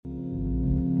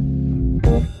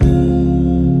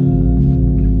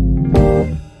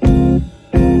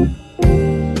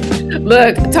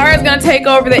Look, Tara's gonna take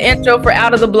over the intro for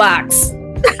Out of the Blocks.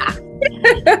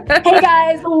 Hey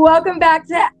guys, welcome back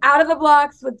to Out of the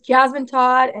Blocks with Jasmine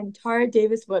Todd and Tara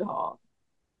Davis Woodhall.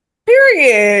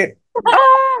 Period.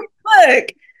 Oh,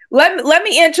 look, let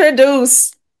me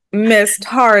introduce Miss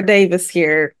Tara Davis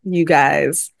here, you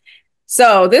guys.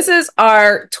 So this is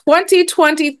our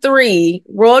 2023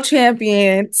 world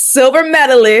champion silver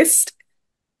medalist.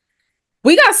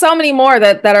 We got so many more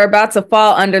that are about to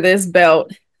fall under this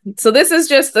belt. So this is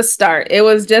just the start. It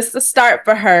was just the start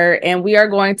for her, and we are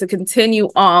going to continue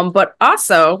on, but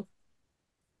also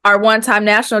our one-time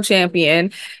national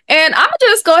champion. And I'm gonna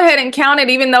just go ahead and count it,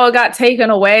 even though it got taken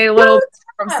away a little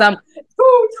from some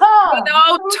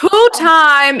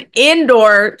two-time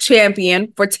indoor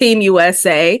champion for Team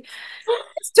USA.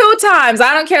 It's 2 times.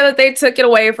 I don't care that they took it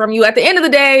away from you. At the end of the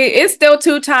day, it's still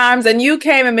 2 times, and you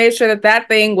came and made sure that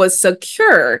thing was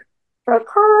secured.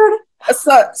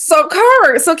 So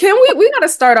Kurt, so can we got to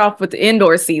start off with the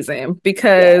indoor season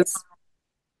because,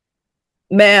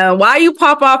 man, why you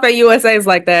pop off at USA's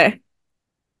like that?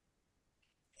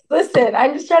 Listen,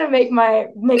 I'm just trying to make my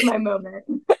moment.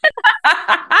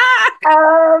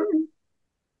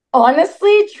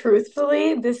 Honestly,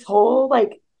 truthfully, this whole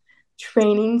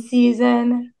training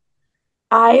season,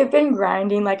 I have been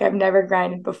grinding like I've never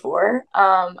grinded before.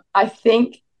 I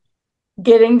think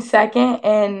getting second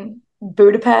in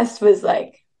Budapest was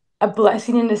like a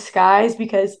blessing in disguise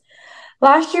because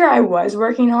last year I was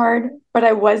working hard, but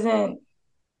I wasn't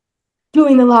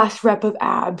doing the last rep of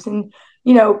abs and,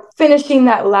 finishing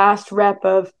that last rep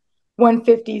of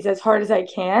 150s as hard as I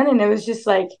can. And it was just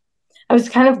like, I was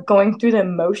kind of going through the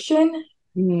motion.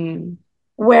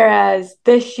 Whereas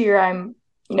this year I'm,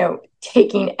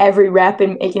 taking every rep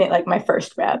and making it like my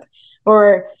first rep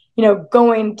or,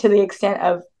 going to the extent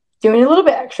of doing a little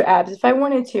bit extra abs if I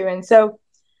wanted to. And so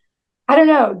I don't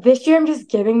know, this year I'm just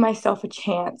giving myself a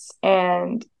chance,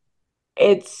 and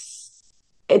it's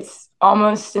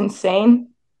almost insane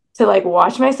to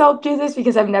watch myself do this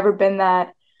because I've never been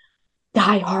that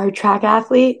die-hard track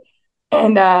athlete.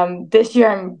 And this year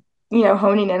I'm,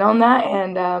 honing in on that.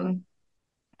 And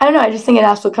I don't know, I just think it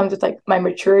also comes with my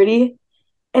maturity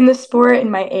in the sport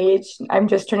and my age. I'm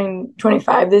just turning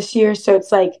 25 this year. So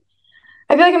it's I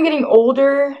feel like I'm getting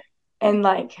older and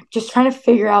just trying to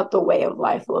figure out the way of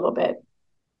life a little bit.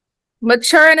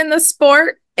 Maturing in the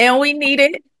sport, and we need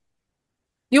it.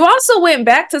 You also went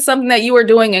back to something that you were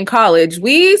doing in college.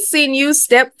 We seen you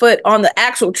step foot on the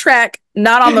actual track,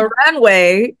 not on the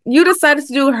runway. You decided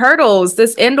to do hurdles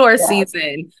this indoor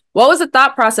season. What was the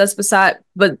thought process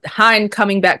behind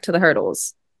coming back to the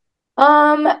hurdles?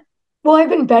 Well, I've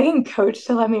been begging coach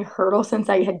to let me hurdle since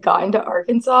I had gotten to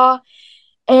Arkansas.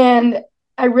 And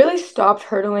I really stopped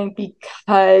hurdling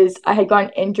because I had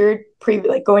gotten injured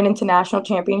going into national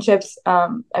championships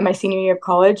at my senior year of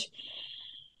college.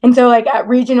 And so at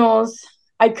regionals,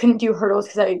 I couldn't do hurdles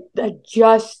because I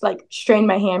just strained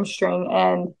my hamstring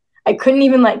and I couldn't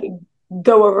even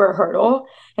go over a hurdle.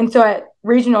 And so at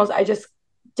regionals, I just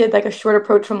did a short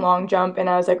approach from long jump, and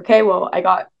I was like, okay, well,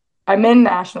 I'm in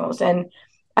nationals, and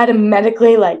I had to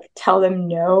medically tell them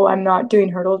no, I'm not doing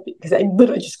hurdles because I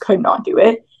literally just could not do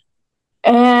it.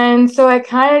 And so I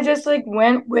kind of just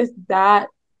went with that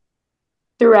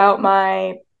throughout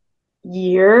my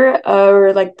year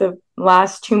or the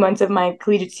last 2 months of my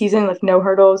collegiate season, no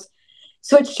hurdles.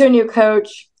 Switched to a new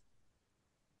coach.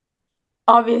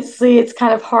 Obviously, it's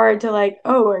kind of hard to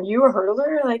oh, are you a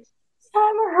hurdler?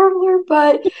 I'm a hurdler,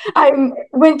 but I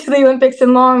went to the Olympics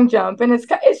in long jump, and it's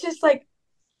just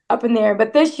up in there.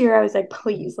 But this year I was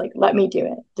please, let me do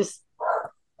it. Just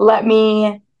let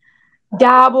me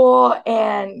dabble.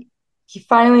 And he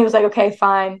finally was okay,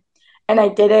 fine. And I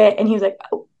did it. And he was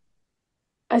oh.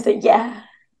 I said, yeah,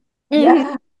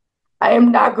 I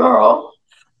am that girl.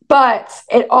 But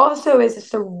it also is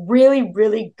just a really,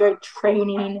 really good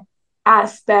training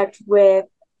aspect with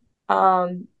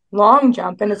long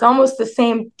jump. And it's almost the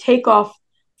same takeoff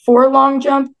for long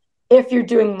jump if you're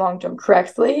doing long jump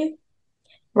correctly,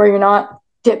 where you're not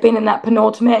dipping in that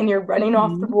penultimate and you're running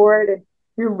off the board and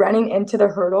you're running into the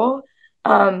hurdle.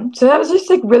 So that was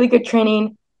just really good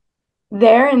training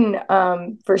there.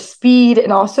 And for speed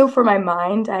and also for my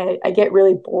mind, I get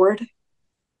really bored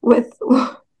with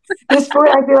the sport.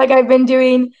 I feel like I've been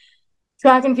doing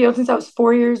track and field since I was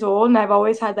 4 years old, and I've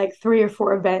always had 3 or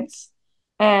 4 events.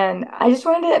 And I just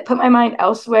wanted to put my mind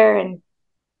elsewhere and,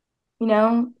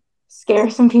 scare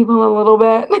some people a little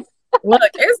bit. Look,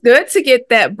 it's good to get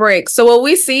that break. So will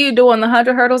we see you doing the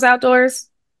 100 hurdles outdoors?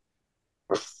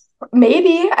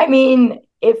 Maybe. I mean,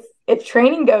 if if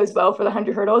training goes well for the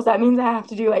 100 hurdles, that means I have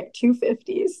to do like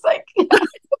 250s. Like,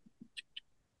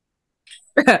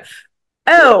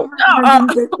 Oh,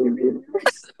 150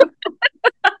 meters.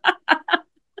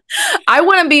 I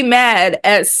wouldn't be mad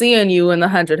at seeing you in the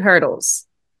 100 hurdles.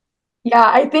 Yeah,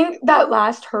 I think that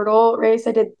last hurdle race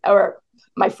I did, or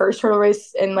my first hurdle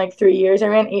race in like 3 years, I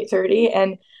ran 8:30.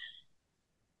 And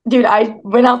dude, I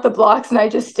went out the blocks and I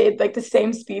just stayed like the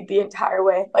same speed the entire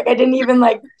way. Like I didn't even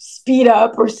like speed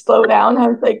up or slow down. I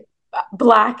was like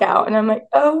blackout. And I'm like,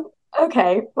 oh,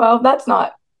 okay. Well, that's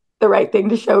not the right thing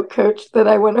to show coach that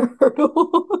I won a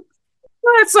hurdle.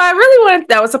 So I really wanted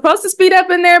that was supposed to speed up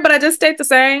in there, but I just stayed the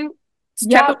same.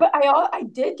 Just kept Yeah, it. but I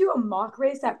did do a mock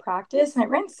race at practice and I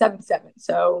ran 7:7.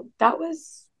 So that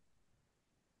was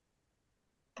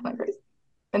kind of crazy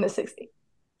in the 60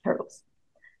 hurdles.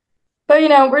 But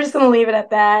we're just gonna leave it at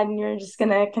that, and you're just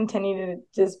gonna continue to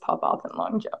just pop off in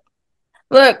long jump.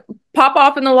 Look, pop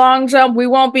off in the long jump. We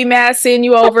won't be mad seeing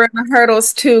you over in the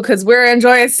hurdles too, because we're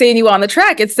enjoying seeing you on the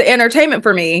track. It's the entertainment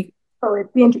for me. Oh,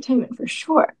 it's the entertainment for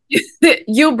sure.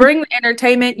 You bring the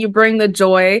entertainment, you bring the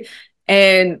joy,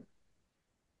 and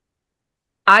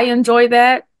I enjoy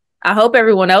that. I hope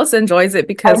everyone else enjoys it I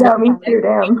because we're know, me too,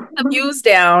 damn. the views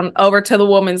down over to the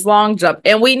women's long jump.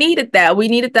 And we needed that. We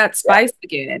needed that Yeah. spice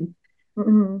again.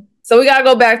 Mm-hmm. So we gotta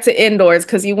go back to indoors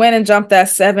because you went and jumped that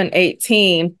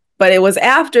 7:18, but it was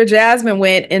after Jasmine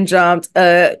went and jumped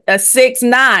a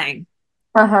 6:9.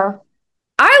 Uh-huh.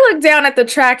 I looked down at the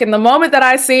track, and the moment that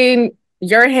I seen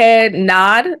your head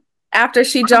nod after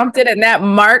she jumped it and that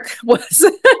mark was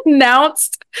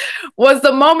announced was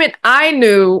the moment I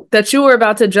knew that you were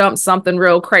about to jump something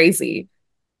real crazy.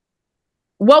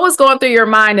 What was going through your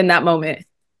mind in that moment?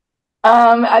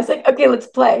 I was like, okay, let's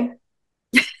play.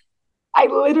 I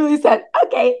literally said,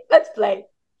 okay, let's play.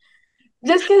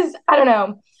 Just because, I don't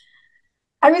know.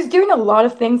 I was doing a lot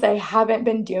of things I haven't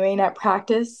been doing at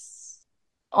practice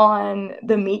on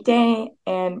the meet day,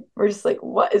 and we're just like,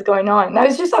 what is going on? And I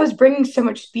was bringing so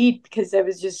much speed because it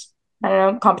was just, I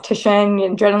don't know, competition,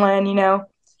 adrenaline.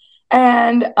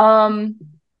 And on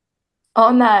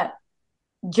that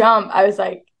jump, I was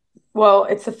like, well,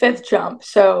 it's the fifth jump.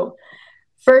 So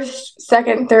first,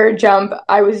 second, third jump,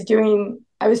 I was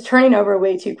turning over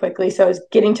way too quickly. So I was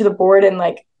getting to the board and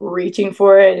like reaching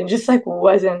for it and just like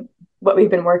wasn't what we've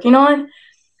been working on.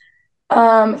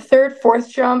 Third, fourth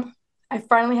jump, I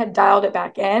finally had dialed it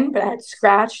back in, but I had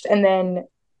scratched and then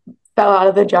fell out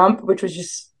of the jump, which was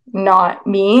just not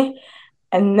me.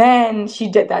 And then she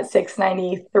did that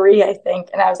 693, I think.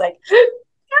 And I was like,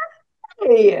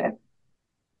 hey,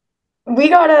 we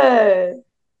gotta,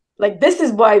 like, this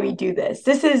is why we do this.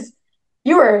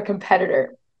 You are a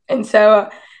competitor. And so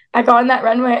I got on that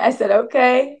runway. I said,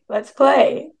 okay, let's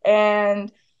play. And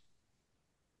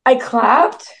I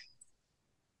clapped.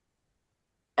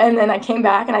 And then I came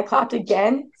back and I clapped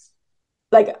again,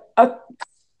 like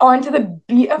onto the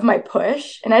beat of my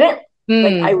push. And I didn't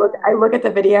like Mm. I look at the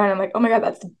video and I'm like, oh my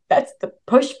God, that's the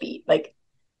push beat, like,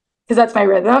 because that's my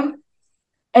rhythm.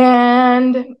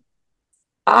 And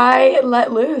I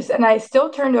let loose and I still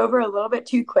turned over a little bit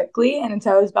too quickly. And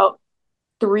so I was about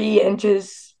 3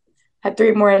 inches, had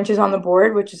 3 more inches on the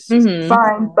board, which is Mm-hmm.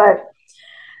 fine. But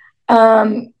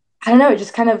I don't know, it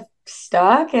just kind of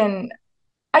stuck. And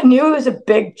I knew it was a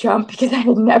big jump because I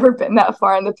had never been that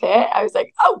far in the pit. I was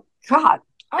like, oh God,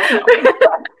 I don't know.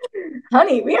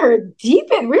 Honey, we're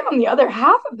on the other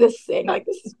half of this thing. Like,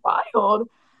 this is wild.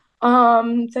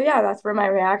 So yeah, that's where my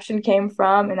reaction came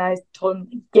from. And I told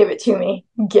him, give it to me.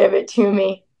 Give it to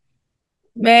me.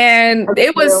 Man,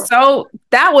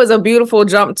 that was a beautiful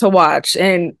jump to watch.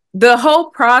 And the whole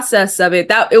process of it,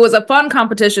 that it was a fun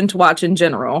competition to watch in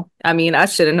general. I mean, I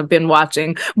shouldn't have been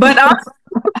watching, but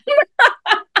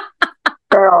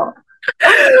Girl.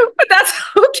 but that's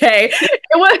okay.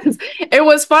 It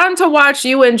was fun to watch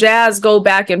you and Jazz go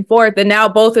back and forth, and now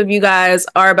both of you guys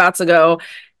are about to go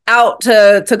out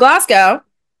to Glasgow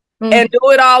and Mm, do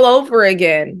it all over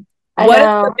again. I What is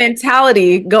the know.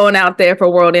 mentality going out there for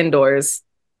World Indoors?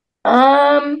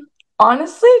 Um,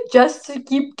 Honestly, just to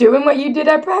keep doing what you did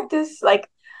at practice. Like,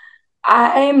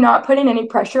 I am not putting any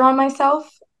pressure on myself,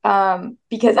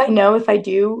 because I know if I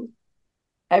do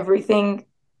everything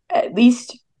at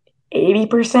least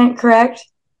 80% correct,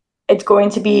 it's going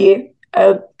to be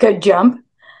a good jump.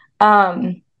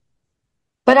 Um,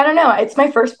 but I don't know. It's my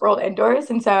first world indoors,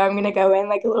 and so I'm gonna go in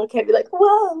like a little kid, be like,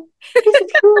 "Whoa, this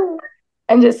is cool,"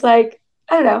 and just like,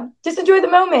 I don't know, just enjoy the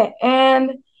moment.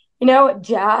 And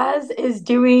Jazz is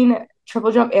doing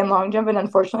triple jump and long jump, and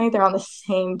unfortunately, they're on the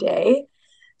same day.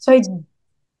 So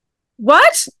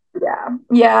What?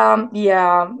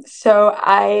 yeah. So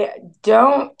I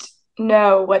don't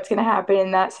know what's going to happen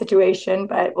in that situation,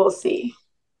 but we'll see.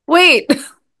 Wait,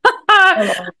 I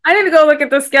know. I need to go look at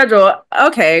the schedule.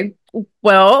 Okay.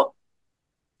 Well,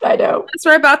 I know. guess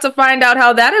we're about to find out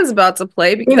how that is about to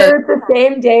play because Either it's the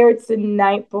same day or it's the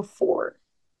night before.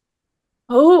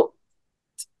 oh,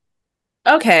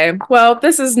 okay. Well,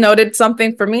 this is noted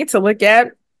something for me to look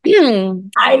at.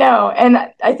 I know. And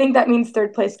I think that means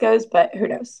third place goes, but who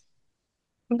knows?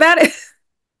 That is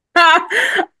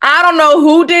I don't know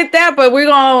who did that, but we're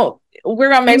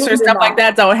gonna make Me sure either, stuff like Matt.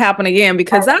 that don't happen again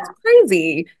because that's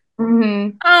crazy. Hmm.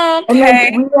 And then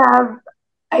Okay. we have,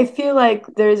 I feel like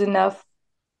there's enough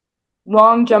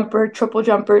long jumper, triple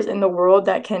jumpers in the world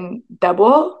that can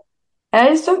double. And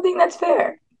I just don't think that's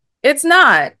fair. It's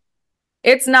not.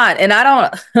 It's not. And I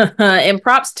don't and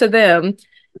props to them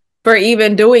for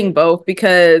even doing both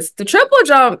because the triple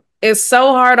jump is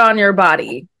so hard on your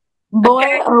body.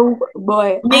 Boy, oh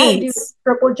boy. I had to do Knees.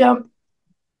 triple jump,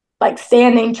 like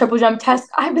standing triple jump test.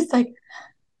 I was like,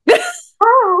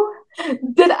 how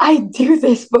did I do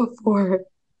this before?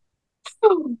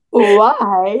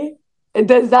 Why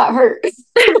does that hurt?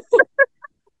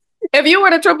 If you were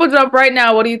to triple jump right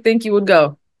now, what do you think you would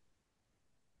go?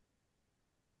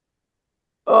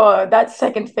 Oh, that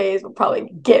second phase will probably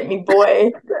get me,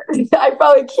 boy. I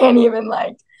probably can't even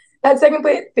like that second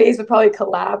phase would probably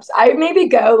collapse. I maybe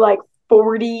go like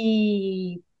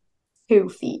 42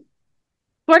 feet.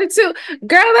 42.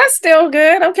 Girl, that's still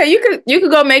good. Okay, you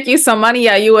could go make you some money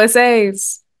at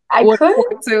USA's. I What could.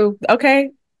 42?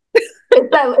 Okay.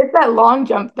 It's that long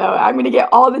jump though. I'm gonna get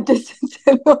all the distance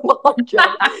in the long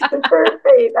jump. The third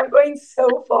phase, I'm going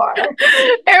so far.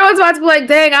 Everyone's about to be like,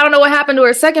 dang, I don't know what happened to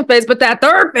her second phase, but that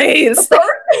third The phase.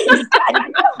 third phase, I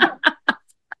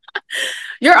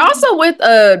You're also with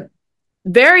a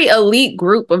very elite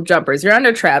group of jumpers. You're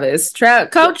under Travis.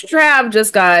 Coach Trav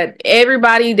just got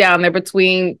everybody down there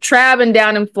between Trav and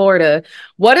down in Florida.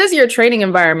 What is your training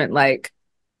environment like?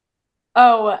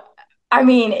 Oh, I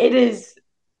mean, it is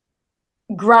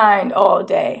grind all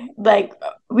day. Like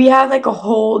we have like a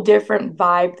whole different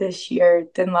vibe this year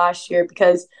than last year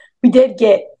because we did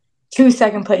get two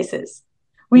second places.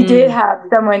 We did Mm, have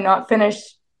someone not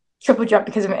finish triple jump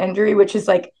because of an injury, which is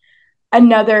like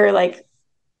another like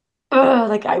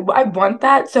like I want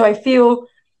that. So I feel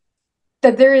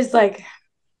that there is like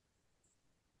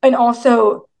and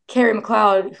also Kerry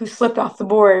McLeod who slipped off the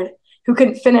board who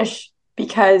couldn't finish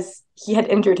because he had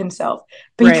injured himself,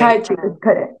 but he right. tried to, but he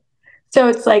couldn't. So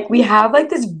it's like we have like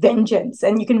this vengeance,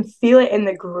 and you can feel it in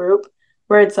the group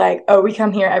where it's like, oh, we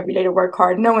come here every day to work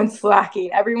hard. No one's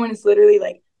slacking. Everyone is literally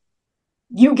like,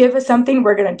 you give us something,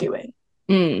 we're gonna do it.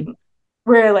 Mm.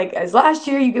 Where like as last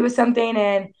year, you give us something,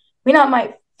 and we not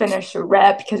might finish a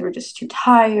rep because we're just too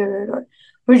tired, or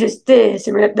we're just this,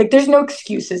 or like there's no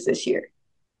excuses this year,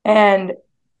 and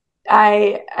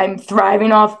I'm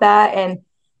thriving off that, and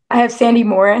I have Sandy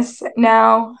Morris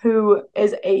now, who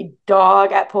is a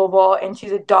dog at pole vault, and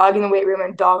she's a dog in the weight room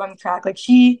and a dog on the track. Like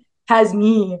she has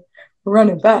me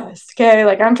running fast. Okay,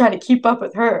 like I'm trying to keep up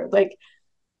with her. Like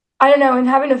I don't know, and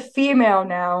having a female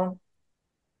now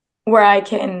where I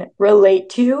can relate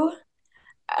to,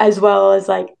 as well as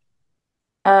like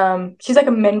she's like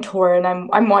a mentor, and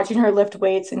I'm watching her lift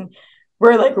weights, and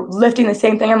we're like lifting the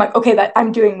same thing. I'm like, okay, that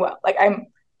I'm doing well. Like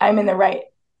I'm in the right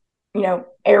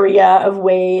area of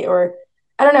weight, or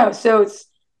I don't know. So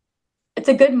it's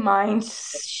a good mind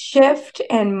shift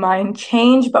and mind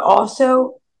change, but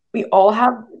also we all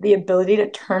have the ability to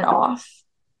turn off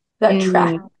that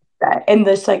track Mm. that and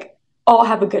just like all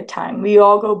have a good time. We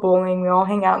all go bowling, we all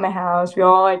hang out in my house, we're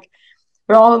all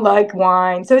like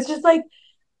wine. So it's just like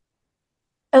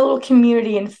a little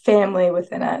community and family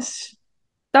within us.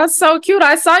 That's so cute.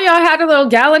 I saw y'all had a little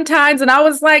Galentine's and I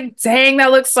was like, dang,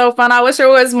 that looks so fun. I wish there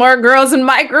was more girls in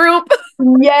my group.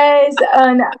 Yes,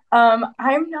 and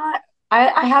I'm not.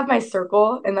 I have my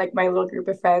circle and like my little group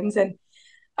of friends, and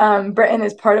Britton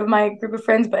is part of my group of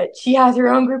friends, but she has her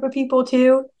own group of people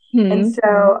too. And Hmm.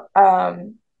 so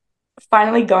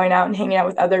finally going out and hanging out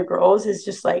with other girls is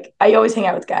just like I always hang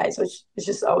out with guys, which is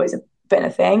just always been a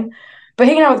thing. But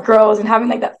hanging out with girls and having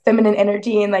like that feminine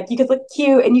energy and like you could look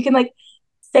cute and you can like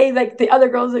say like the other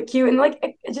girls look cute and like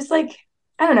it just like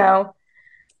I don't know,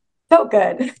 felt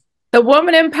good. The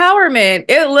woman empowerment.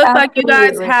 It looked like you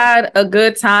guys Absolutely. had a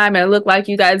good time and it looked like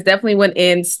you guys definitely went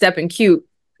in stepping cute.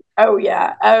 Oh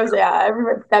yeah.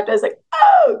 Everyone stepped. I was like,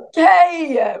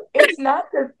 okay, it's not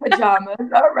just pajamas.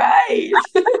 All right.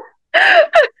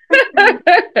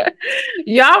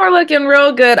 Y'all were looking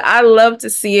real good. I love to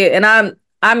see it. And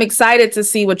I'm excited to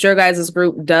see what your guys'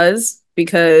 group does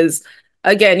because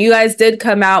again, you guys did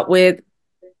come out with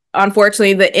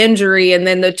unfortunately the injury, and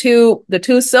then the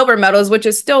two silver medals, which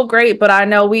is still great, but I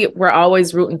know we're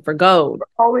always rooting for gold.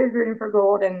 Always rooting for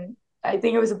gold, and I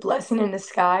think it was a blessing in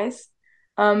disguise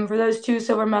for those two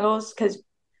silver medals because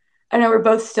I know we're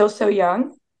both still so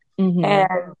young, Mm-hmm.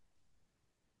 and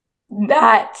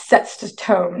that sets the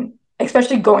tone,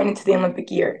 especially going into the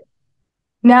Olympic year.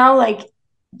 Now, like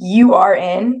you are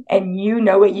in and you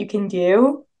know what you can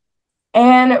do.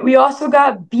 And we also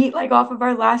got beat like off of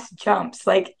our last jumps.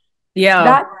 Like Yeah.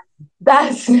 that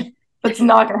that's that's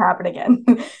not gonna happen again.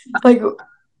 Like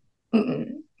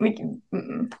we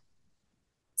mm-mm,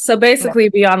 So no. basically,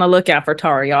 be on the lookout for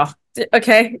Tara, y'all.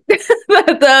 Okay,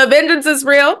 the vengeance is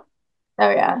real. Oh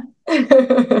yeah.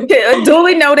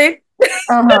 Duly noted.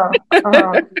 Uh-huh.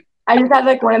 Uh-huh. I just had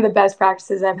like one of the best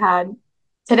practices I've had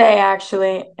today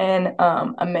actually in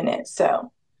a minute.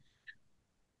 So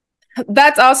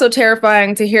That's also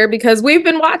terrifying to hear because we've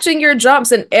been watching your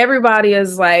jumps and everybody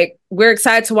is like, we're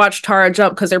excited to watch Tara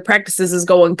jump because her practices is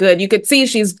going good. You could see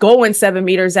she's going 7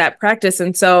 meters at practice.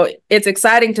 And so it's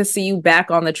exciting to see you back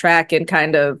on the track and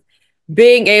kind of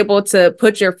being able to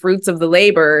put your fruits of the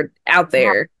labor out yeah.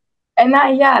 there. And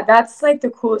that yeah, that's like the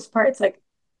coolest part. It's like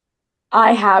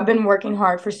I have been working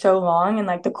hard for so long, and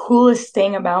like the coolest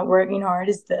thing about working hard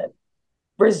is the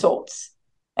results.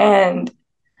 And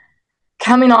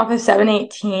coming off of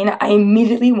 718, I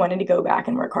immediately wanted to go back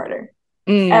and work harder.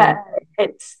 Uh, Mm.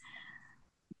 it's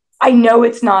I know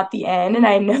it's not the end, and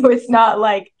I know it's not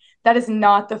like that is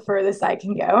not the furthest I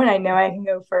can go, and I know I can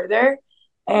go further.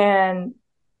 And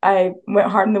I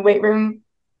went hard in the weight room,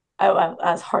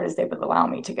 as hard as they would allow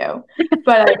me to go.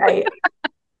 But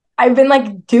I've been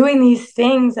like doing these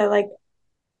things that like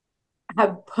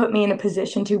have put me in a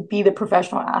position to be the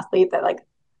professional athlete that like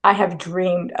I have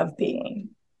dreamed of being.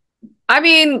 I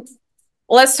mean,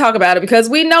 let's talk about it because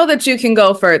we know that you can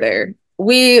go further.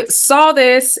 We saw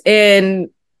this in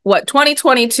what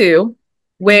 2022,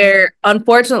 Mm-hmm. where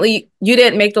unfortunately you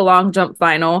didn't make the long jump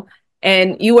final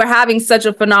and you were having such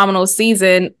a phenomenal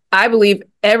season. I believe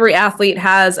every athlete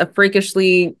has a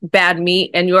freakishly bad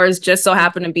meet, and yours just so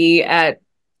happened to be at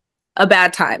a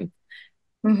bad time.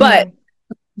 But Mm-hmm.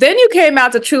 then you came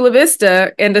out to Chula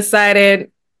Vista and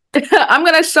decided, I'm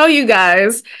going to show you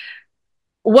guys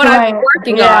what Who I've I am. been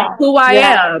working on, Yeah. who I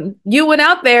Yeah. am. You went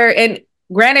out there and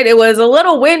granted it was a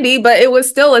little windy, but it was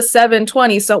still a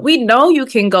 720. So we know you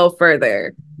can go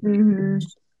further. Mm-hmm.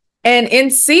 And in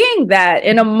seeing that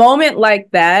in a moment like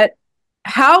that,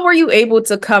 how were you able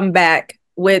to come back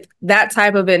with that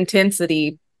type of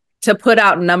intensity to put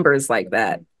out numbers like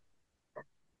that?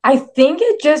 I think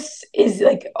it just is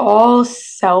like all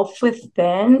self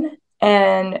within,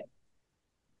 and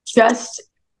just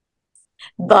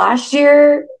last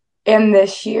year and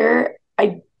this year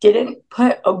I didn't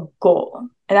put a goal,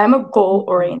 and I'm a goal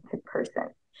oriented person,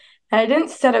 and I didn't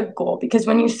set a goal because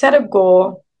when you set a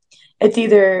goal it's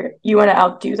either you want to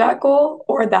outdo that goal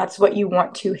or that's what you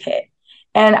want to hit,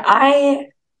 and I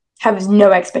have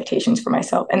no expectations for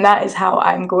myself, and that is how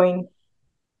I'm going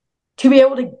to be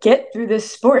able to get through this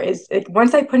sport. Is like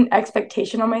once I put an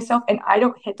expectation on myself and I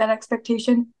don't hit that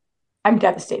expectation, I'm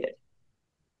devastated.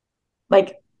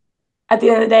 Like at the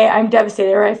end of the day, I'm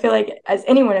devastated, or I feel like as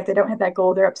anyone, if they don't hit that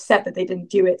goal, they're upset that they didn't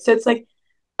do it. So it's like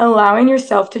allowing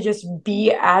yourself to just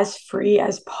be as free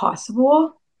as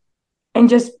possible and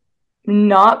just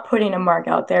not putting a mark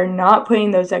out there, not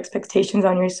putting those expectations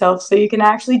on yourself so you can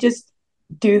actually just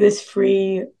do this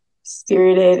free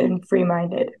spirited and free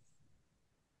minded,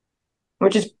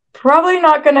 which is probably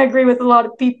not going to agree with a lot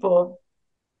of people,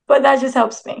 but that just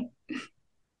helps me.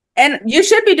 And you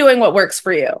should be doing what works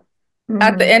for you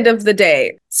at the Mm-hmm. end of the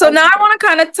day. So now I want to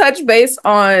kind of touch base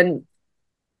on,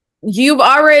 you've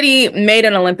already made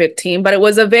an Olympic team, but it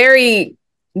was a very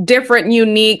different,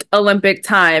 unique Olympic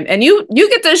time. And you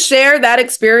get to share that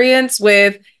experience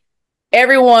with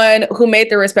everyone who made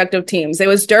their respective teams. It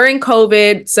was during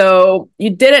COVID, so you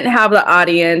didn't have the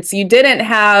audience. You didn't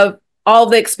have all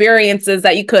the experiences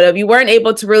that you could have. You weren't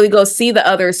able to really go see the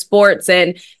other sports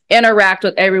and interact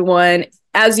with everyone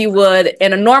as you would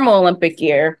in a normal Olympic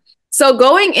year. So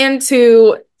going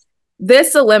into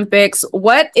this Olympics,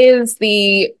 what is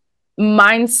the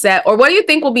mindset, or what do you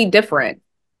think will be different?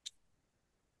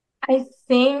 I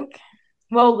think,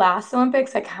 well, last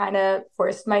Olympics, I kind of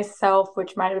forced myself,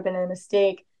 which might have been a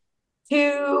mistake,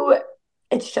 to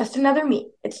it's just another meet.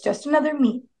 It's just another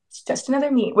meet. It's just another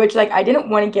meet, which like I didn't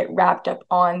want to get wrapped up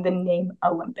on the name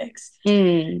Olympics.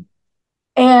 Mm.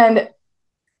 And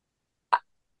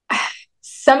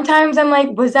sometimes I'm like,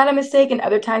 was that a mistake? And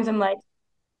other times I'm like,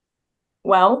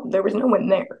 well, there was no one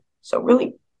there. So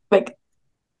really, like,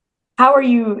 how are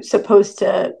you supposed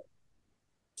to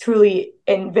truly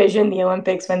envision the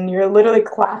Olympics when you're literally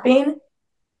clapping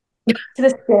to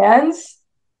the stands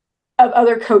of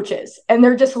other coaches and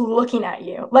they're just looking at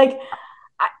you. Like,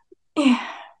 I,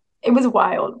 it was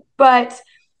wild. But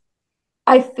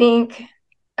I think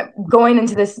going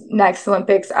into this next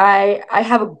Olympics, I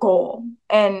have a goal,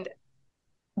 and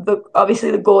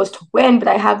obviously the goal is to win, but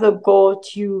I have the goal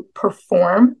to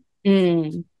perform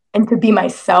Mm. and to be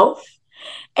myself.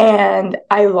 And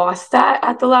I lost that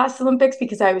at the last Olympics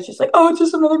because I was just like, oh, it's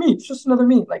just another meet. It's just another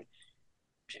meet. Like,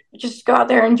 just go out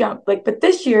there and jump. Like, but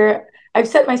this year I've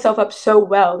set myself up so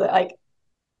well that like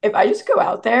if I just go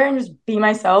out there and just be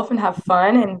myself and have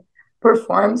fun and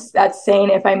perform, that's saying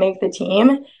if I make the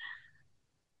team,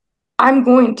 I'm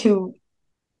going to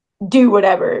do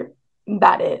whatever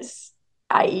that is,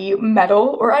 i.e.,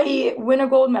 medal or i.e., win a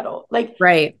gold medal. Like,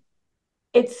 Right.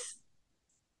 it's,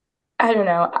 I don't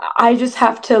know. I just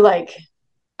have to, like,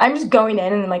 I'm just going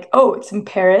in and I'm like, oh, it's in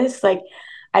Paris. Like,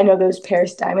 I know those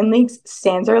Paris Diamond Leagues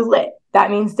stands are lit.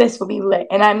 That means this will be lit.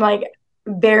 And I'm like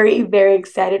very, very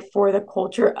excited for the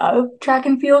culture of track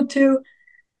and field too.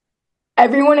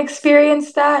 Everyone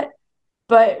experienced that.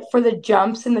 But for the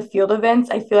jumps and the field events,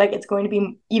 I feel like it's going to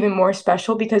be even more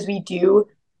special because we do,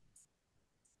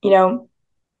 you know,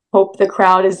 hope the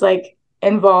crowd is like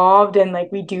involved and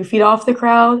like we do feed off the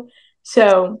crowd.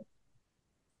 So,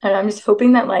 and I'm just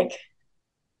hoping that like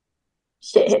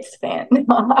shit hits the fan.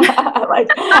 Like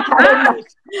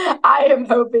I am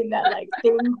hoping that like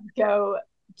things go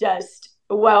just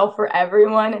well for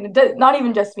everyone, and it does not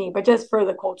even just me, but just for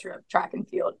the culture of track and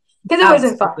field because it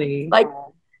wasn't fun. Absolutely. Like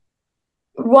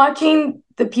watching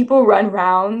the people run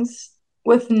rounds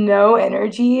with no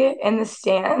energy in the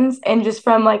stands and just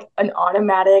from like an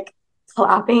automatic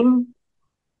clapping,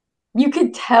 you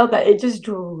could tell that it just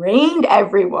drained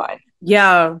everyone.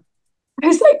 Yeah. I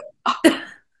was like, oh, I'm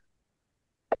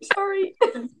sorry.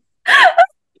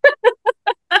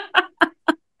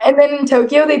 And then in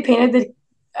Tokyo, they painted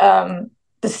the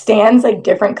stands like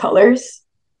different colors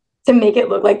to make it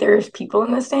look like there's people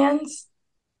in the stands.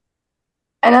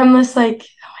 And I'm just like,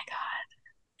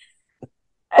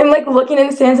 I'm like looking in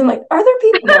the stands. I'm like, are there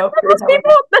people? No, there's Those no one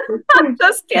people, there.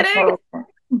 just There's kidding. no one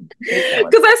there. There's no one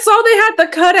Because I saw they had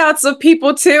the cutouts of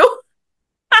people too.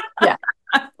 there.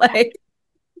 Yeah, Like,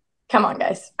 come on,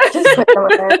 guys. Just put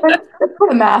someone there. Let's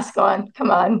put a mask on.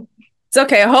 Come on. it's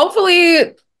okay.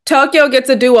 Hopefully, Tokyo gets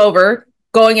a do-over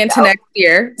going into Yeah. next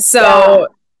year. Yeah. So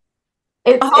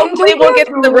It's in hopefully we'll get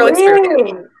the real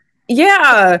experience. great.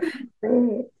 Yeah.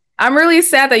 Great. I'm really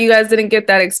sad that you guys didn't get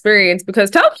that experience because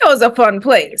Tokyo is a fun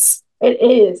place. It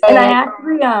is. And I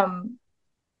actually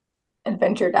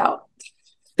adventured out.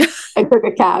 I took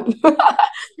a cab, but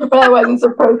I wasn't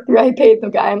supposed to. I paid the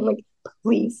guy. I'm like,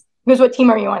 please. He goes, what team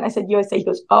are you on? I said, USA. He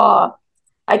goes, oh,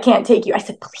 I can't take you. I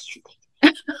said, please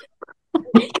take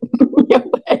me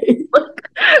away.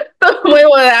 We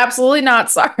were absolutely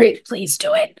not sorry. Please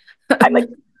do it. I'm like,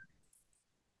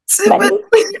 money.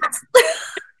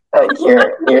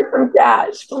 Here's some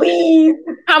cash, please.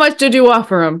 How much did you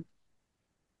offer him?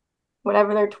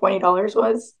 Whatever their $20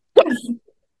 was.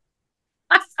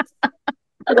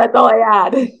 That's all I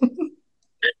had.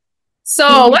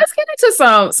 So let's get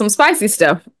into some spicy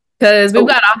stuff because we've Oh,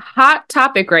 got a hot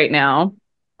topic right now.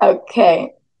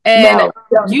 okay. And No,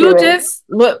 don't you do it. just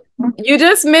look, you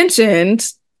just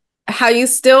mentioned how you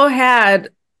still had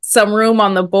some room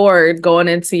on the board going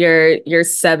into your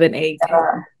 7-8.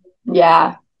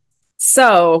 Yeah.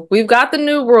 So we've got the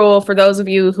new rule for those of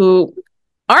you who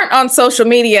aren't on social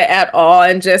media at all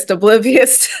and just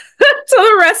oblivious to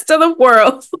the rest of the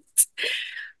world.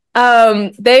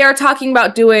 They are talking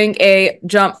about doing a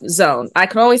jump zone. I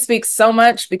can only speak so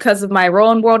much because of my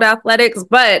role in world athletics,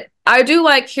 but I do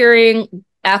like hearing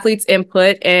athletes'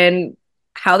 input and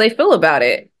how they feel about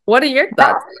it. What are your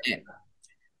thoughts on it?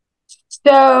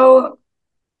 So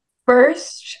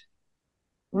first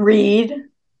read,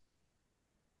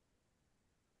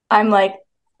 I'm like,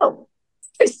 oh,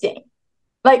 interesting.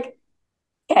 Like,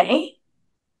 okay.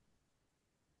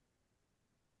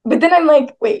 But then I'm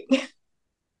like, wait,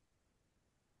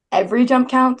 every jump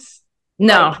counts?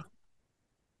 No, Like,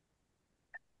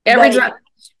 every like jump.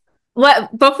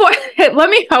 Let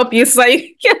me help you. So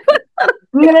you can,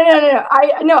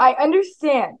 no. I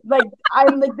understand. Like,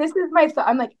 I'm like, this is my thought.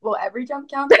 I'm like, well, every jump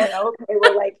counts? No. Okay,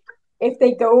 well, like, if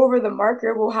they go over the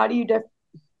marker, well, how do you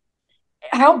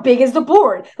how big is the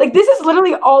board? Like, this is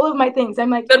literally all of my things. I'm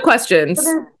like, good so questions.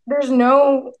 there's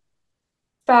no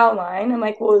foul line. I'm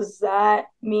like, well, does that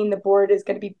mean the board is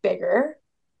going to be bigger?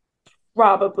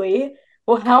 Probably.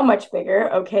 Well, how much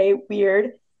bigger? Okay,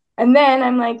 weird. And then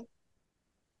I'm like,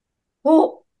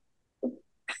 well,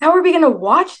 how are we going to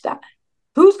watch that?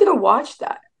 Who's gonna watch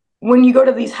that when you go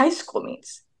to these high school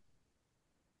meets?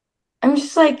 I'm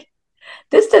just like,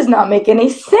 this does not make any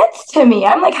sense to me.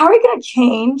 I'm like, how are you gonna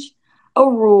change a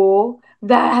rule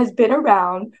that has been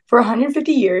around for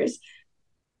 150 years?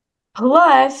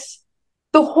 Plus,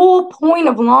 the whole point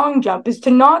of long jump is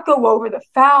to not go over the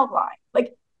foul line.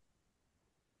 Like,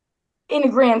 in a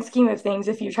grand scheme of things,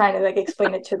 if you're trying to like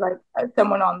explain it to like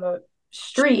someone on the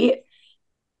street,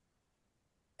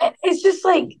 it's just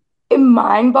like it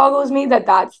mind boggles me that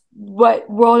that's what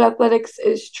world athletics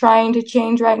is trying to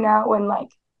change right now, when like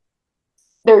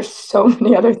there's so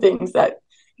many other things that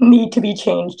need to be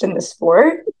changed in the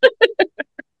sport.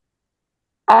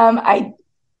 I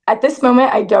At this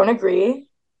moment I don't agree,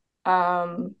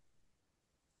 um,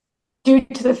 due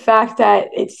to the fact that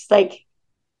it's like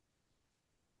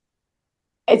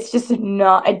it's just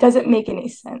not, it doesn't make any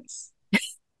sense.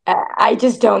 I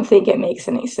just don't think it makes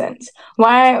any sense.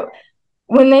 Why,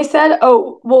 when they said,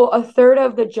 oh, well, a third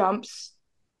of the jumps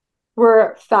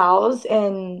were fouls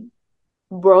in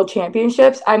world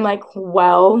championships, I'm like,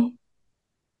 well,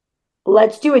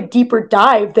 let's do a deeper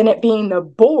dive than it being the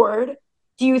board.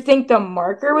 Do you think the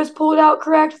marker was pulled out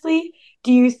correctly?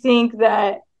 Do you think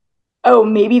that, oh,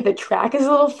 maybe the track is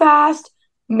a little fast?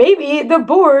 Maybe the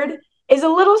board is a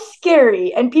little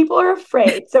scary and people are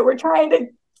afraid. So we're trying to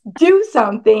do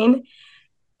something.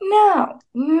 No,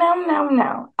 no, no,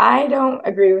 no. I don't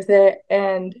agree with it.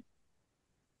 And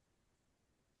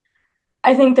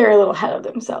I think they're a little ahead of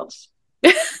themselves,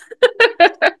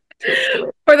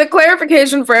 truthfully. For the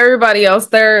clarification for everybody else,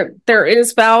 there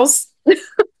is fouls.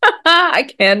 I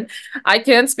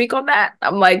can speak on that.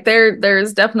 I'm like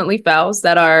there's definitely fouls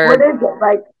that What are. is it?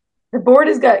 Like the board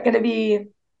is going to be.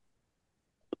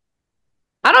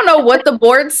 I don't know what the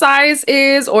board size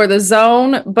is or the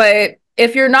zone, but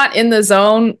if you're not in the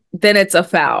zone, then it's a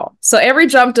foul. So every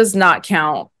jump does not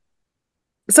count.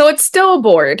 So it's still a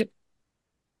board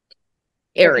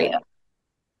area. Okay.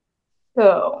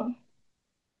 So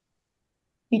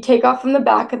you take off from the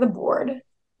back of the board.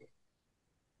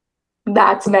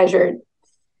 That's measured.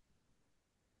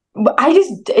 But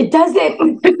it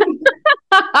doesn't.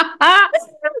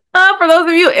 For those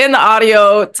of you in the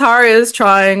audio, Tara is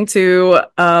trying to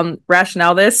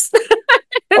rationale this.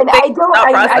 And Think I don't, about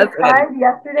I processing. tried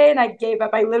yesterday and I gave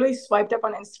up. I literally swiped up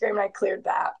on Instagram and I cleared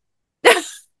that.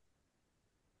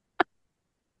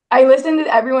 I listened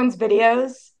to everyone's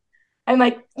videos. I'm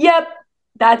like, yep,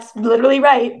 that's literally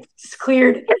right. It's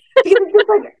cleared. Because it's just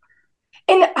like,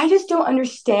 and I just don't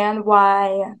understand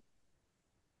why.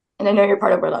 And I know you're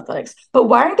part of World Athletics, but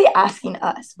why aren't they asking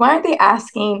us? Why aren't they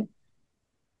asking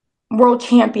world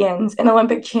champions and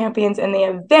Olympic champions in the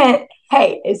event,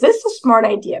 hey, is this a smart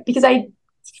idea? Because I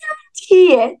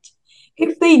guarantee it,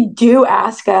 if they do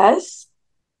ask us,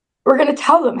 we're going to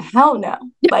tell them, hell no.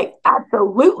 Like,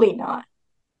 absolutely not.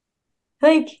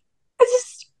 Like, it's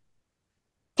just,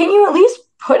 can you at least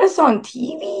put us on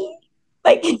TV?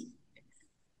 Like,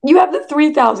 you have the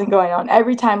 3,000 going on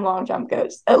every time long jump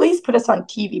goes. At least put us on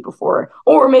TV before.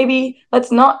 Or maybe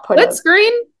let's not put Split a,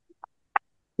 screen,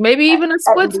 maybe even a at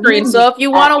split screen. least, So if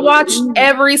you want at to watch least.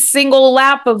 every single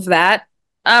lap of that,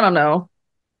 I don't know.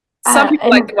 Some people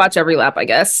like And to watch every lap, I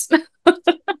guess.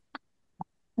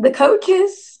 the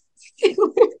coaches,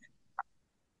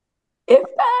 if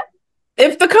that,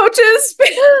 If the coaches,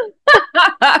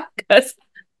 because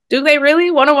do they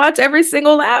really want to watch every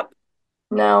single lap?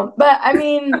 no. But I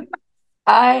mean,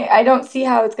 I don't see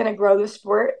how it's going to grow the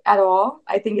sport at all.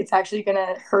 I think it's actually going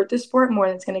to hurt the sport more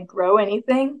than it's going to grow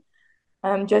anything.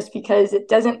 Just because it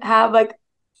doesn't have like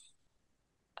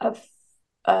a,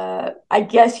 I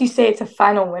guess you say it's a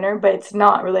final winner, but it's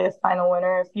not really a final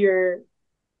winner if you're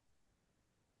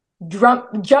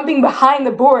jumping behind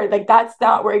the board. Like that's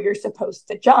not where you're supposed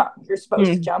to jump. You're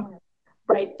supposed to Hmm. jump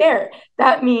right there.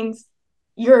 That means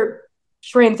your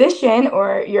transition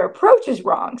or your approach is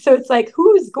wrong. So it's like,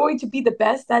 who is going to be the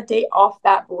best that day off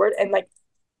that board and like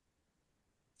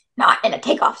not in a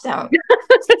takeoff zone?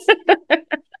 I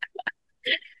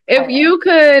If don't know. you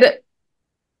could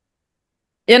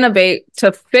innovate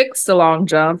to fix the long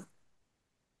jump,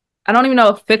 I don't even know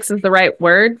if fix is the right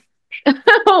word.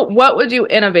 What would you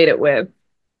innovate it with?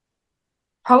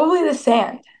 Probably the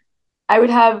sand. I would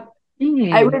have,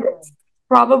 I Hmm. would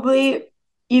probably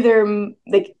either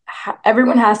like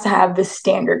everyone has to have this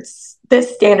standard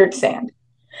sand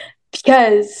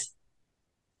because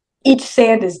each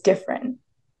sand is different.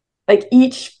 Like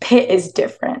each pit is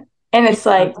different. And it's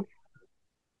like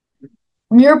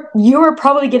you're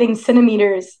probably getting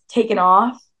centimeters taken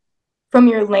off from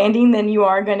your landing than you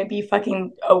are going to be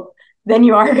fucking than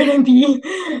you are going to be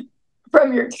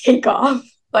from your takeoff.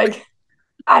 Like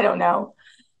I don't know.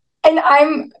 And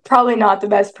I'm probably not the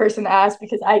best person to ask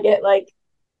because I get like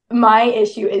my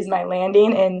issue is my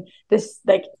landing and this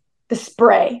like the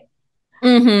spray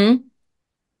Mm-hmm.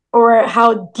 or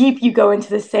how deep you go into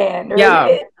the sand or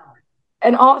Yeah.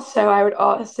 and also I would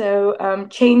also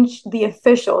change the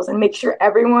officials and make sure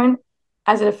everyone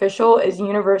as an official is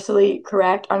universally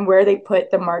correct on where they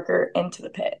put the marker into the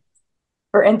pit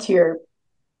or into your.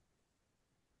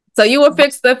 So you will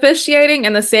fix the officiating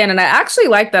and the sand. And I actually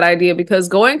like that idea because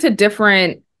going to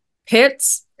different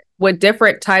pits with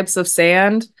different types of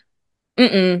sand,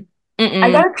 mm-mm, I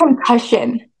mm-mm. got a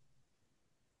concussion.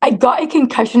 I got a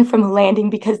concussion from landing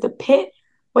because the pit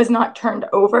was not turned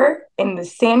over and the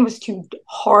sand was too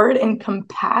hard and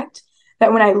compact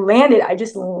that when I landed, I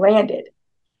just landed.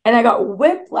 And I got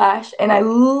whiplash and I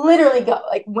literally got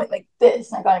like went like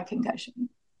this and I got a concussion.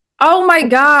 Oh my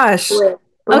gosh.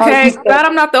 When I was Okay, just glad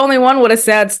I'm not the only one with a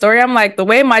sad story. I'm like, the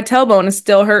way my tailbone is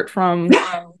still hurt from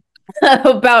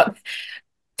about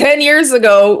 10 years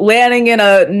ago, landing in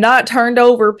a not turned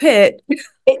over pit.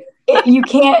 you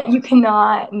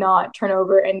cannot not turn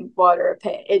over and water a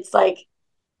pit. It's like,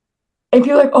 and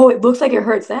people are like, oh, it looks like it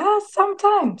hurts. Yeah,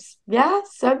 sometimes. Yeah,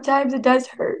 sometimes it does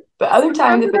hurt. But other times,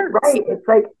 Sometimes if it it's hurts. right, it's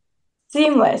like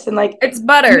seamless and like It's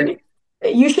butter. you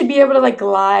you should be able to like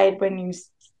glide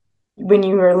when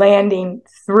you are landing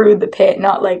through the pit,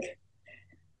 not like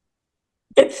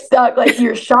get stuck like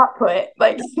your shot put.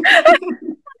 Like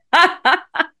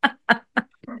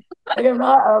like I'm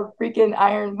not a freaking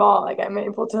iron ball. Like I'm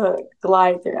able to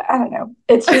glide through it. I don't know.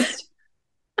 It's just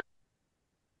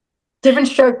different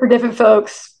stroke for different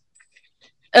folks.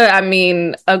 I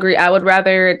mean, agree. I would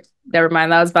rather, never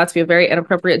mind. That was about to be a very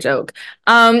inappropriate joke.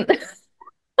 Um,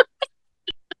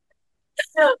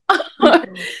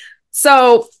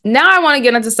 so now I want to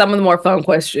get into some of the more fun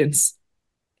questions.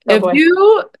 Oh If boy.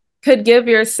 you could give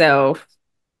yourself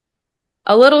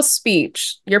a little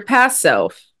speech, your past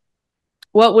self,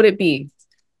 what would it be?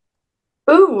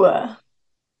 Ooh.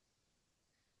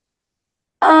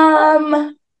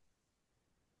 Um,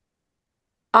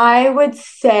 I would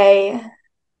say,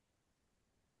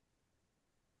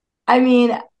 I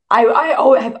mean,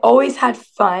 have always had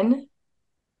fun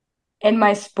in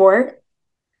my sport,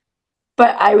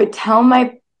 but I would tell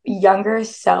my younger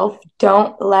self,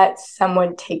 don't let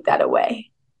someone take that away.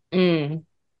 Mm,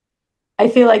 I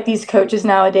feel like these coaches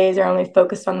nowadays are only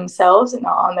focused on themselves and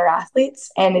not on their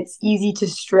athletes, and it's easy to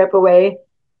strip away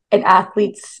an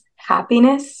athlete's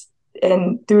happiness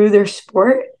and through their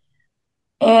sport.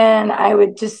 And I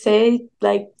would just say,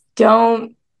 like,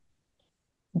 don't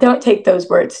take those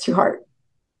words too hard.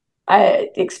 I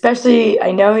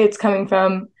know it's coming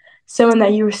from someone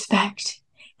that you respect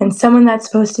and someone that's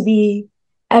supposed to be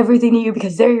everything to you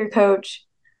because they're your coach.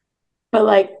 But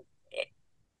like,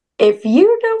 if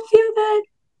you don't feel that,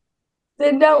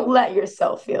 then don't let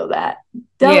yourself feel that.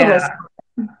 Don't listen.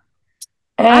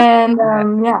 yeah, I like And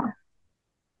that. yeah.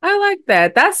 I like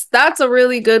that. That's a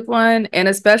really good one, and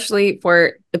especially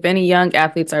for if any young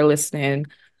athletes are listening,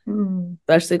 Mm-hmm.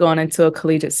 especially going into a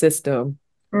collegiate system,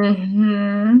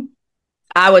 Mm-hmm.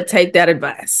 I would take that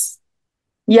advice.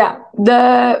 Yeah.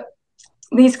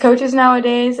 These coaches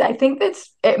nowadays, I think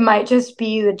it might just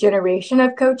be the generation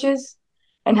of coaches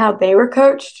and how they were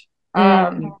coached.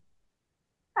 Mm,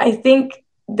 I think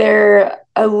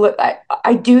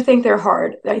I do think they're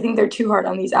hard. I think they're too hard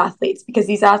on these athletes because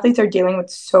these athletes are dealing with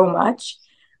so much.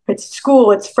 It's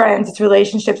school, it's friends, it's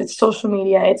relationships, it's social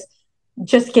media, it's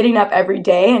just getting up every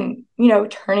day and,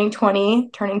 turning 20,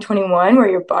 turning 21, where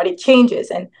your body changes.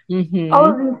 And all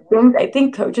mm-hmm. of these things, I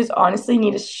think coaches honestly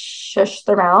need to shush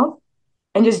their mouth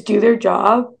and just do their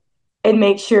job and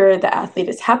make sure the athlete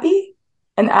is happy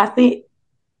and the athlete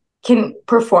can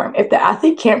perform. If the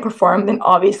athlete can't perform, then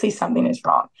obviously something is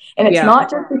wrong. And it's Yeah. not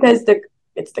just because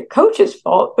it's the coach's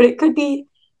fault, but it could be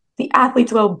the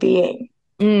athlete's well-being.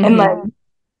 And like, Mm-hmm.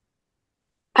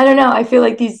 I don't know, I feel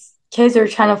like these kids are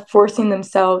kind of forcing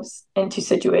themselves into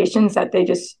situations that they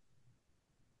just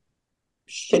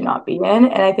should not be in.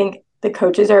 And I think the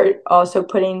coaches are also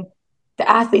putting the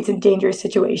athletes in dangerous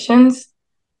situations,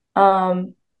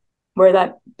 where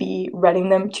that be running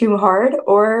them too hard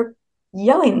or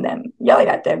yelling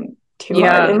at them too hard.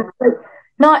 Yeah. And like,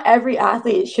 not every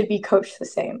athlete should be coached the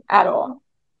same at all.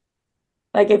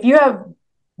 Like if you have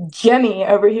Jemmy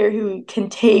over here who can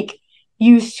take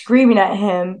you screaming at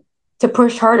him to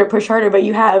push harder, but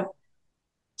you have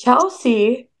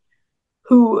Chelsea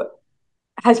who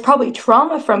has probably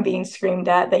trauma from being screamed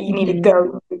at that you need to Mm-hmm. go,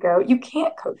 you need to go. You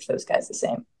can't coach those guys the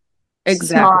same. It's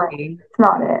just not. Exactly. It's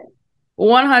not it.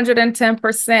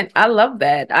 110%. I love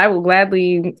that. I will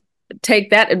gladly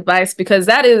take that advice because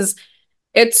that is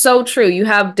It's so true. You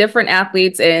have different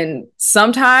athletes, and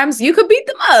sometimes you could beat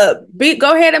them up.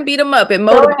 Go ahead and beat them up. It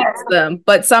Go ahead. motivates them.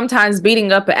 But sometimes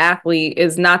beating up an athlete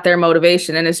is not their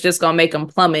motivation, and it's just going to make them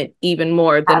plummet even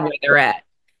more than where they're at.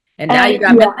 And now you And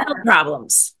got mental health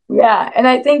problems. yeah, and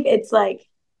I think it's like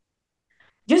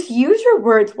just use your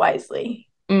words wisely.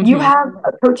 You Mm-hmm. have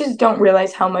coaches don't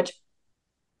realize how much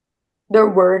their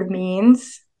word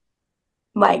means.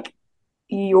 Like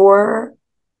your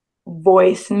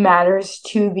voice matters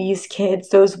to these kids.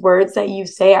 Those words that you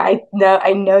say, I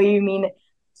know you mean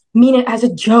it as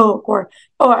a joke or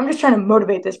oh, I'm just trying to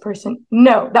motivate this person.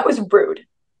 No, that was rude.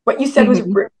 What you said was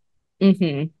Mm-hmm. rude.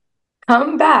 Mm-hmm.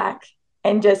 Come back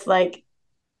and just like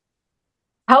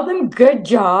tell them good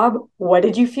job. What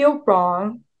did you feel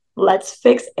wrong? Let's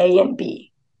fix A and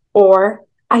B. Or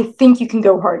I think you can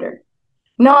go harder.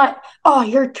 Not, oh,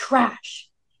 you're trash.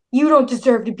 You don't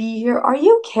deserve to be here. Are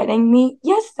you kidding me?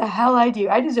 Yes, the hell I do.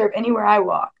 I deserve anywhere I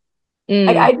walk.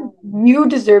 Like Mm. I you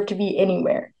deserve to be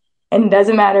anywhere. And it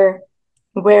doesn't matter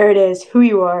where it is, who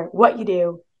you are, what you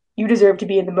do. You deserve to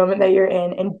be in the moment that you're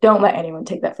in and don't let anyone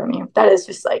take that from you. That is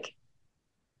just like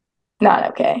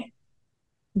not okay.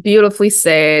 Beautifully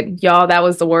said. Y'all, that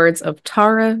was the words of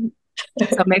Tara.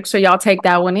 So make sure y'all take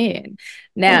that one in.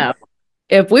 Now, Thanks.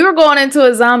 if we were going into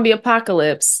a zombie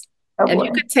apocalypse Oh and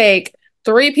you boy. could take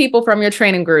three people from your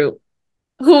training group,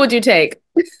 who would you take?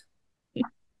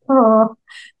 Oh,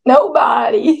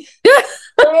 nobody.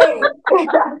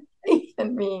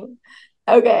 Even me.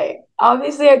 Okay.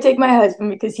 Obviously, I take my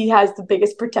husband because he has the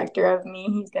biggest protector of me.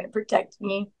 He's going to protect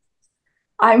me.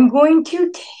 I'm going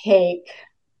to take.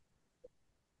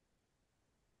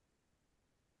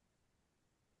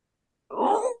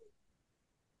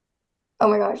 Oh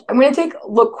my gosh. I'm going to take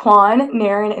Laquan,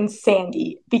 Naren, and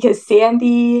Sandy because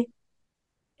Sandy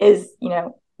is,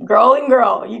 girl and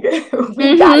girl. We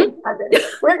got Mm-hmm. each other.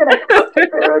 We're going to cook the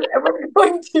food and we're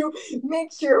going to make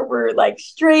sure we're like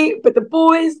straight. But the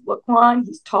boys, Laquan,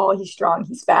 he's tall, he's strong,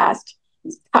 he's fast,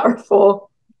 he's powerful.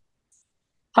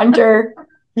 Hunter,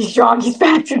 he's strong, he's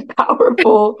fast, he's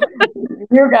powerful.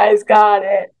 You guys got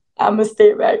it. I'm gonna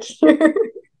stay back here.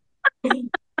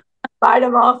 Fight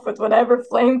them off with whatever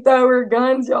flamethrower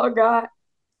guns y'all got.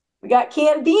 We got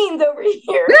canned beans over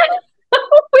here.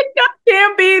 We got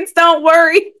canned beans. Don't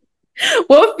worry.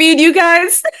 We'll feed you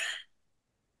guys.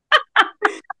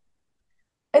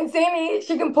 And Sammy,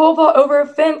 she can pull over a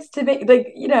fence to make,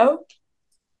 like,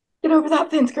 get over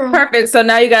that fence, girl. Perfect. So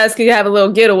now you guys can have a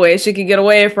little getaway. She can get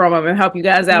away from them and help you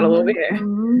guys out a little Mm-hmm, bit.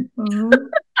 mm-hmm, mm-hmm.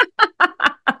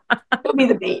 She'll be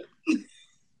the bait.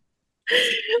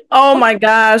 Oh my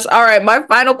gosh. All right. My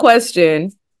final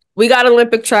question. We got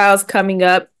Olympic trials coming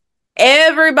up.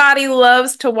 Everybody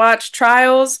loves to watch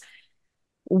trials.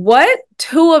 What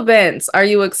two events are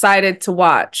you excited to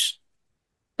watch?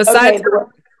 Okay, Besides,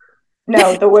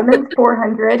 no, the women's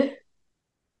 400.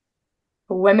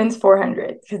 The women's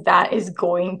 400, because that is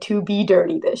going to be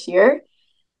dirty this year.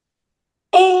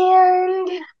 And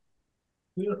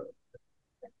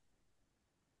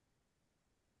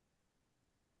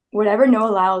whatever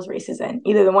Noah Lyles races in,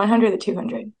 either the 100 or the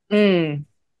 200. mm,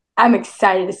 I'm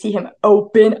excited to see him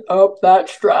open up that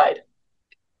stride.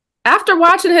 after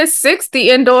watching his 60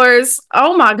 indoors,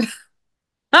 oh my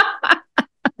God.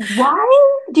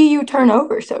 Why do you turn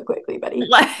over so quickly, buddy?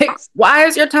 Like, why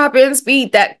is your top end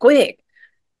speed that quick?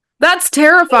 That's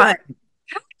terrifying.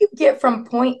 How do you get from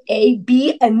point A,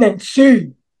 B, and then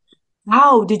C?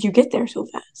 How did you get there so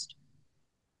fast?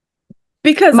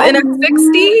 Because My in a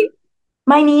 60,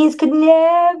 my knees could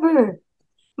never.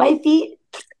 My feet.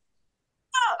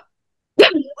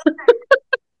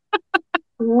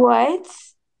 What?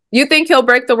 you think he'll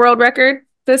break the world record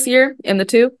this year in the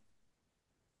two?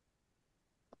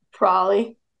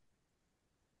 Probably.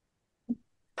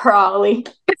 Probably.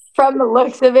 From the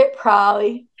looks of it,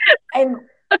 probably. And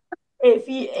if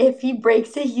he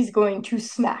breaks it, he's going to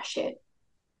smash it.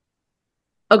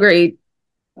 Agreed.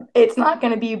 It's not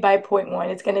going to be by point one.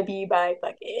 It's going to be by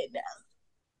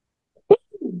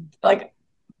like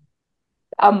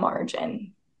a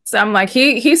margin. So I'm like,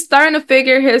 he's starting to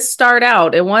figure his start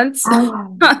out. And once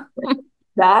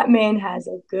That man has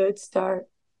a good start.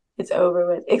 It's over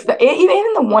with. Even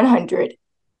in the 100.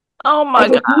 oh my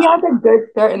Like God. if he has a good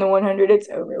start in the 100, it's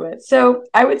over with. So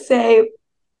I would say,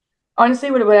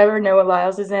 honestly, whatever Noah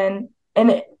Lyles is in,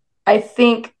 I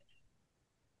think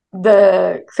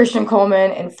the Christian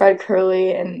Coleman and Fred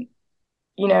Curley and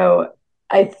you know,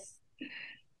 I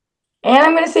and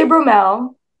I'm gonna say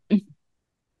Bromell.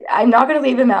 I'm not gonna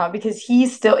leave him out because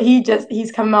he's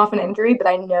coming off an injury, but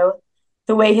I know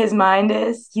the way his mind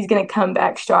is, he's gonna come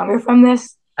back stronger from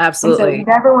this. And so you Absolutely.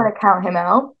 never want to count him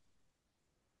out.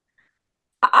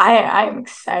 I'm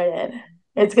excited.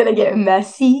 It's gonna get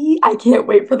messy. I can't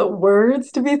wait for the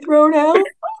words to be thrown out.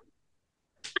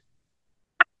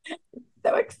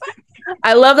 So excited.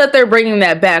 I love that they're bringing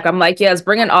that back. I'm like, yes,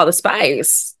 bring in all the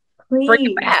spice. Bring it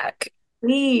Please, back.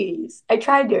 please. I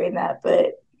tried doing that,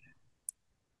 but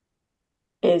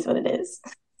it is what it is.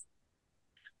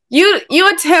 You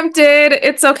attempted.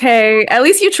 It's okay. At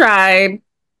least you tried.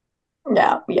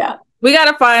 Yeah, yeah. We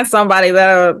gotta find somebody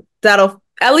that'll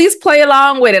at least play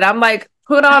along with it. I'm like,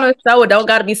 put on a show. It don't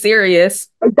gotta be serious.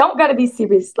 I don't gotta be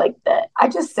serious like that. I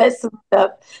just said some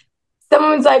stuff.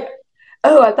 Someone's like,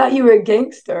 "Oh, I thought you were a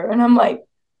gangster," and I'm like,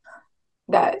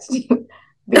 "Guys, be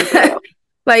for real."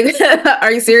 Like,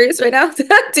 are you serious right now?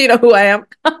 Do you know who I am?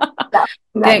 No,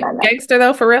 no, no, no. Gangster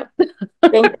though, for real.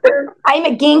 Gangster. I'm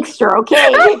a gangster,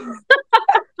 okay?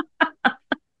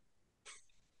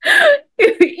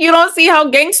 You don't see how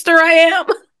gangster I am?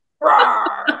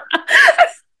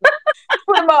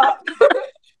 Put him up.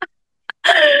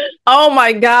 Oh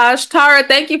my gosh, Tara,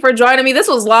 thank you for joining me. This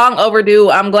was long overdue.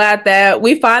 I'm glad that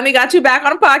we finally got you back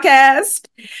on a podcast.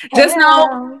 Just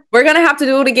know we're gonna have to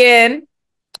do it again.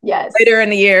 Yes. Later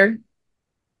in the year.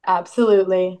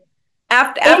 Absolutely.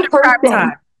 After prime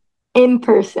time. In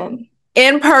person.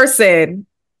 In person.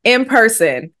 In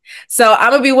person. So I'm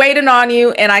gonna be waiting on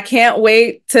you, and I can't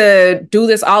wait to do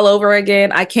this all over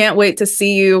again. I can't wait to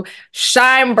see you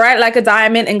shine bright like a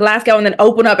diamond in Glasgow and then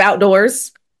open up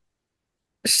outdoors.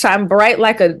 Shine bright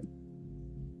like a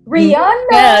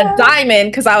Rihanna diamond,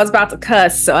 because I was about to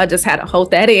cuss, so I just had to hold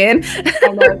that in. I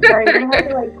know, sorry. You have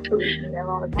to like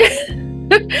all the time.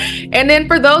 And then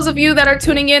for those of you that are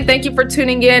tuning in, thank you for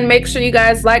tuning in. Make sure you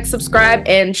guys like, subscribe,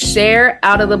 and share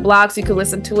Out of the Blocks. You can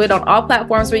listen to it on all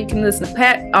platforms where you can listen to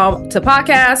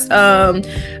podcasts.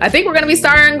 I think we're going to be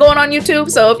starting going on YouTube.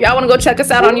 So if y'all want to go check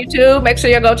us out on YouTube, make sure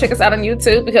y'all go check us out on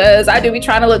YouTube, because I do be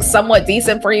trying to look somewhat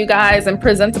decent for you guys and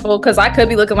presentable, because I could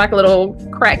be looking like a little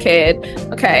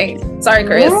crackhead. Okay. Sorry,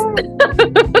 Chris.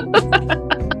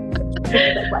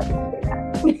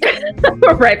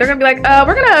 Right, they're gonna be like,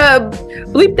 we're gonna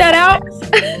bleep that out.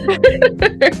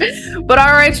 But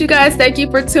all right, you guys, thank you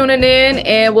for tuning in,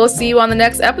 and we'll see you on the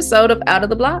next episode of Out of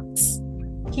the Blocks.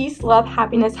 Peace, love,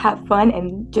 happiness, have fun,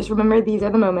 and just remember, these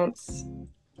are the moments.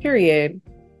 Period.